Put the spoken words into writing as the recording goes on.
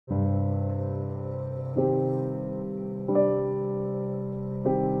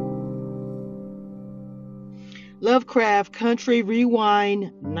Lovecraft Country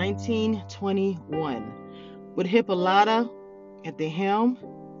Rewind 1921 with Hippolyta at the helm.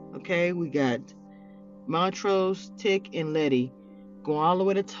 Okay, we got Montrose, Tick, and Letty going all the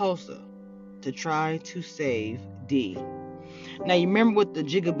way to Tulsa to try to save Dee. Now, you remember with the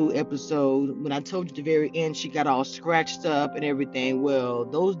Jigaboo episode when I told you at the very end she got all scratched up and everything? Well,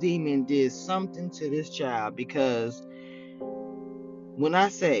 those demons did something to this child, because when I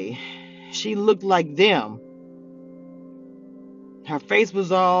say she looked like them, her face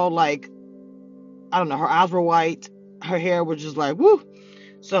was all like, I don't know, her eyes were white, her hair was just like, woo.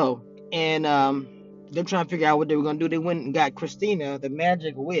 So, and they're trying to figure out what they were going to do. They went and got Christina, the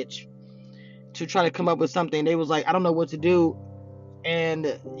magic witch, to try to come up with something. They was like, I don't know what to do.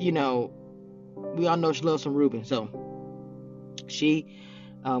 And, you know, we all know she loves some Ruben. So she,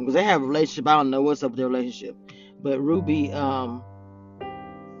 because they have a relationship. I don't know what's up with their relationship. But Ruby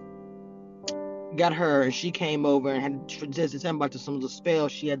got her, and she came over and had to tell about some of the spells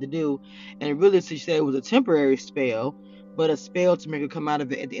she had to do. And really, she said it was a temporary spell, but a spell to make her come out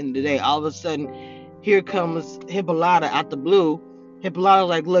of it at the end of the day. All of a sudden, here comes Hippolyta out the blue. Hippolyta's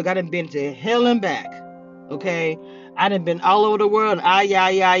like, look, I done been to hell and back. Okay? I done been all over the world.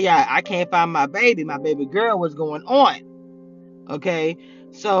 I can't find my baby. My baby girl. What's going on? Okay?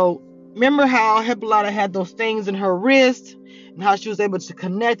 So, remember how Hippolyta had those things in her wrist and how she was able to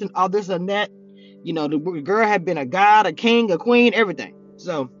connect and all this and that? You know, the girl had been a god, a king, a queen, everything.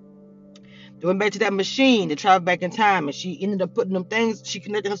 So, they went back to that machine to travel back in time, and she ended up putting them things. She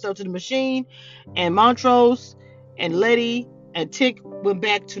connected herself to the machine, and Montrose and Letty and Tick went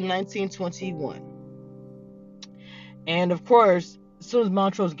back to 1921. And of course, as soon as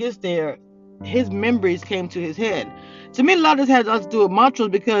Montrose gets there, his memories came to his head. To me, a lot of this has to do with Montrose,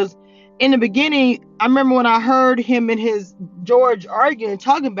 because in the beginning, I remember when I heard him and his George arguing,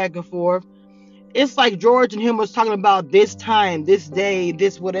 talking back and forth. It's like George and him was talking about this time, this day,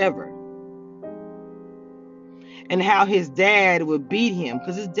 this whatever. And how his dad would beat him,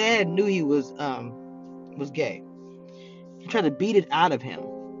 because his dad knew he was gay. He tried to beat it out of him.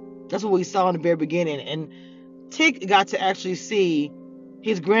 That's what we saw in the very beginning. And Tick got to actually see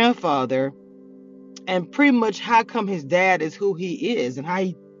his grandfather, and pretty much how come his dad is who he is, and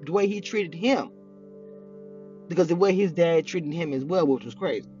the way he treated him, because the way his dad treated him as well, which was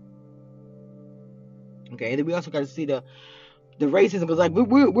crazy. Okay, and then we also got to see the racism, because like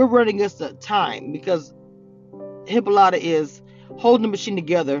we're running against the time, because Hippolyta is holding the machine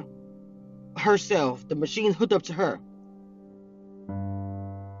together herself. The machine's hooked up to her.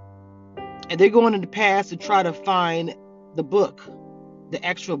 And they're going in the past to try to find the book, the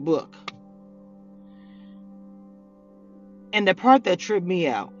actual book. And the part that tripped me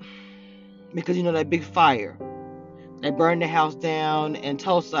out, because you know that big fire that burned the house down in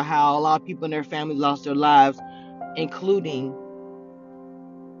Tulsa, how a lot of people in their family lost their lives, including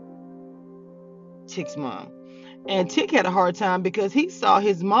Tick's mom. And Tick had a hard time because he saw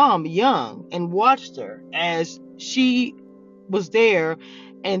his mom young and watched her as she was there,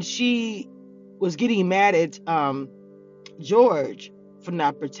 and she was getting mad at George for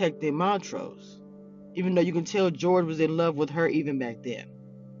not protecting Montrose, even though you can tell George was in love with her even back then.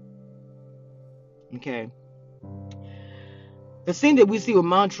 Okay. The scene that we see with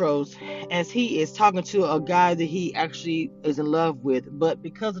Montrose, as he is talking to a guy that he actually is in love with, but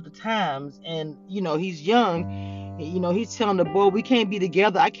because of the times, and you know he's young, you know he's telling the boy, we can't be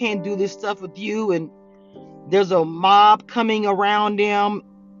together, I can't do this stuff with you, and there's a mob coming around them,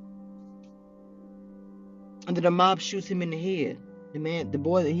 and then the mob shoots him in the head. The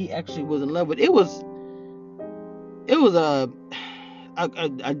boy that he actually was in love with. It was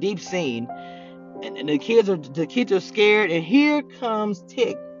a deep scene. And the kids are scared, and here comes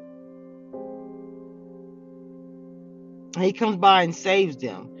Tick. He comes by and saves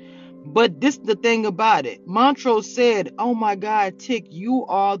them. But this is the thing about it. Montrose said, oh my God, Tick, you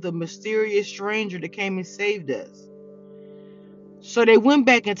are the mysterious stranger that came and saved us. So they went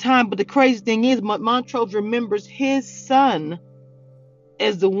back in time, but the crazy thing is, Montrose remembers his son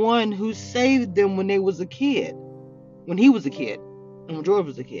as the one who saved them when he was a kid, and when George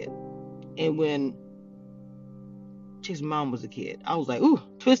was a kid. And when Chick's mom was a kid. I was like, ooh,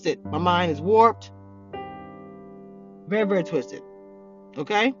 twisted. My mind is warped. Very, very twisted.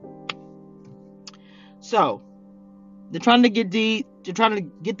 Okay? So, they're trying to get the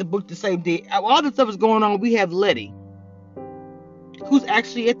book to save Dee. All this stuff is going on. We have Letty, who's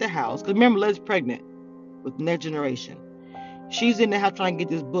actually at the house. Because remember, Letty's pregnant with the next generation. She's in the house trying to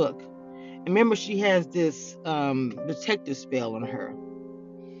get this book. And remember, she has this protective spell on her.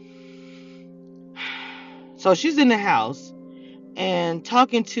 So she's in the house and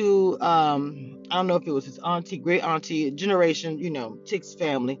talking to I don't know if it was his auntie, great auntie, generation, Tick's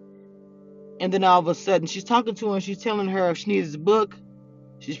family. And then all of a sudden, she's talking to her and she's telling her if she needs a book,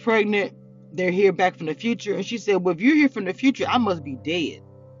 she's pregnant, they're here back from the future. And she said, well, if you're here from the future, I must be dead.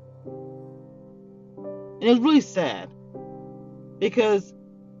 And it was really sad because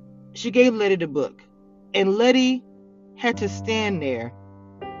she gave Letty the book. And Letty had to stand there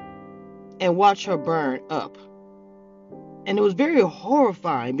and watch her burn up. And it was very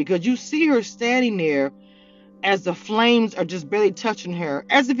horrifying because you see her standing there as the flames are just barely touching her,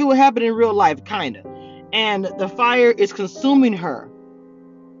 as if it would happen in real life, kind of. And the fire is consuming her.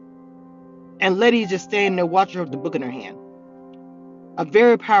 And Letty just standing there watching her with the book in her hand. A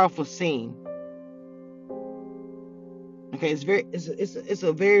very powerful scene. Okay, it's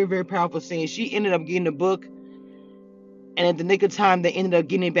a very, very powerful scene. She ended up getting the book, and at the nick of time, they ended up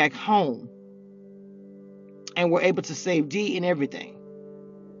getting it back home, and were able to save Dee and everything.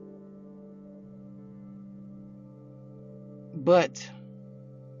 But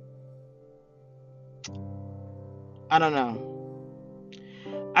I don't know.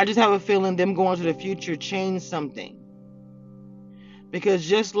 I just have a feeling them going to the future changed something. Because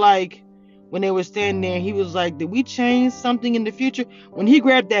just like when they were standing there, he was like, did we change something in the future? When he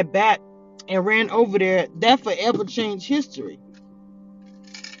grabbed that bat and ran over there, that forever changed history.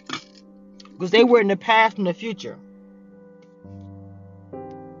 Because they were in the past and the future.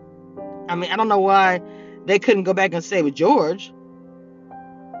 I mean, I don't know why they couldn't go back and save George.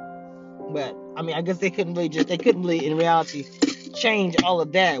 But, I mean, I guess they couldn't really, in reality, change all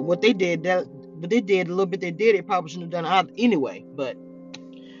of that. What they did, a little bit they did, it probably shouldn't have done it anyway. But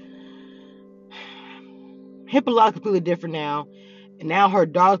Hippolyta's completely different now. And now her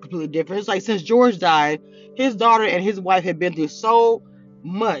daughter's completely different. It's like since George died, his daughter and his wife had been through so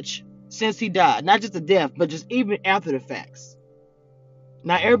much since he died. Not just the death, but just even after the facts.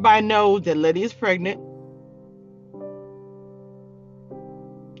 Now everybody knows that Letty is pregnant.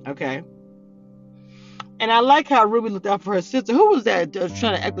 Okay. And I like how Ruby looked out for her sister. Who was that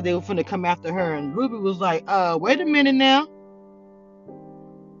trying to act like they were finna come after her? And Ruby was like, wait a minute now.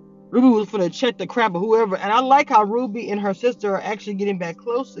 Ruby was finna check the crap of whoever. And I like how Ruby and her sister are actually getting back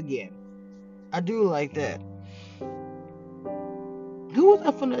close again. I do like that. Who was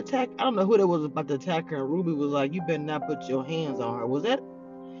that finna attack? I don't know who that was about to attack her. And Ruby was like, you better not put your hands on her. Was that?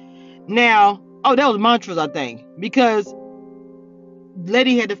 Now, that was Montrose, I think. Because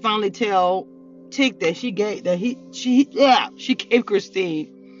Letty had to finally tell Tick that she gave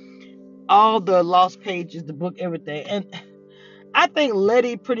Christine all the lost pages, the book, everything. And I think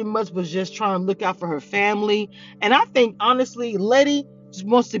Letty pretty much was just trying to look out for her family. And I think, honestly, Letty just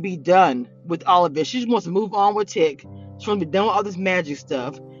wants to be done with all of it. She just wants to move on with Tick. She wants to be done with all this magic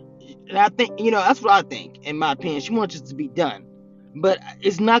stuff. And I think, that's what I think, in my opinion. She wants it to be done. But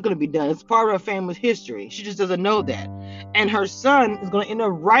it's not going to be done. It's part of her family's history. She just doesn't know that. And her son is going to end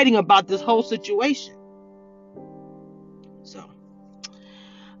up writing about this whole situation. So,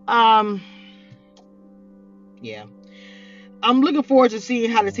 yeah. I'm looking forward to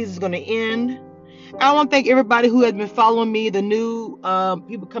seeing how the season is going to end. I want to thank everybody who has been following me, the new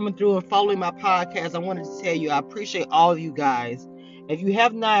people coming through and following my podcast. I wanted to tell you, I appreciate all of you guys. If you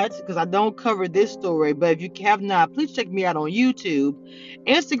have not, because I don't cover this story, but if you have not, please check me out on YouTube,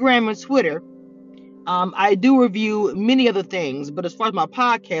 Instagram, and Twitter. I do review many other things, but as far as my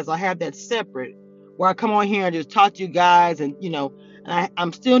podcast, I have that separate, where I come on here and just talk to you guys, and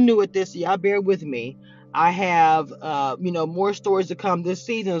I'm still new at this, so y'all bear with me. I have more stories to come. This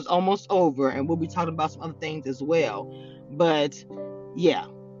season is almost over, and we'll be talking about some other things as well. But yeah,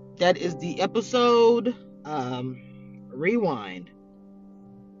 that is the episode. Rewind.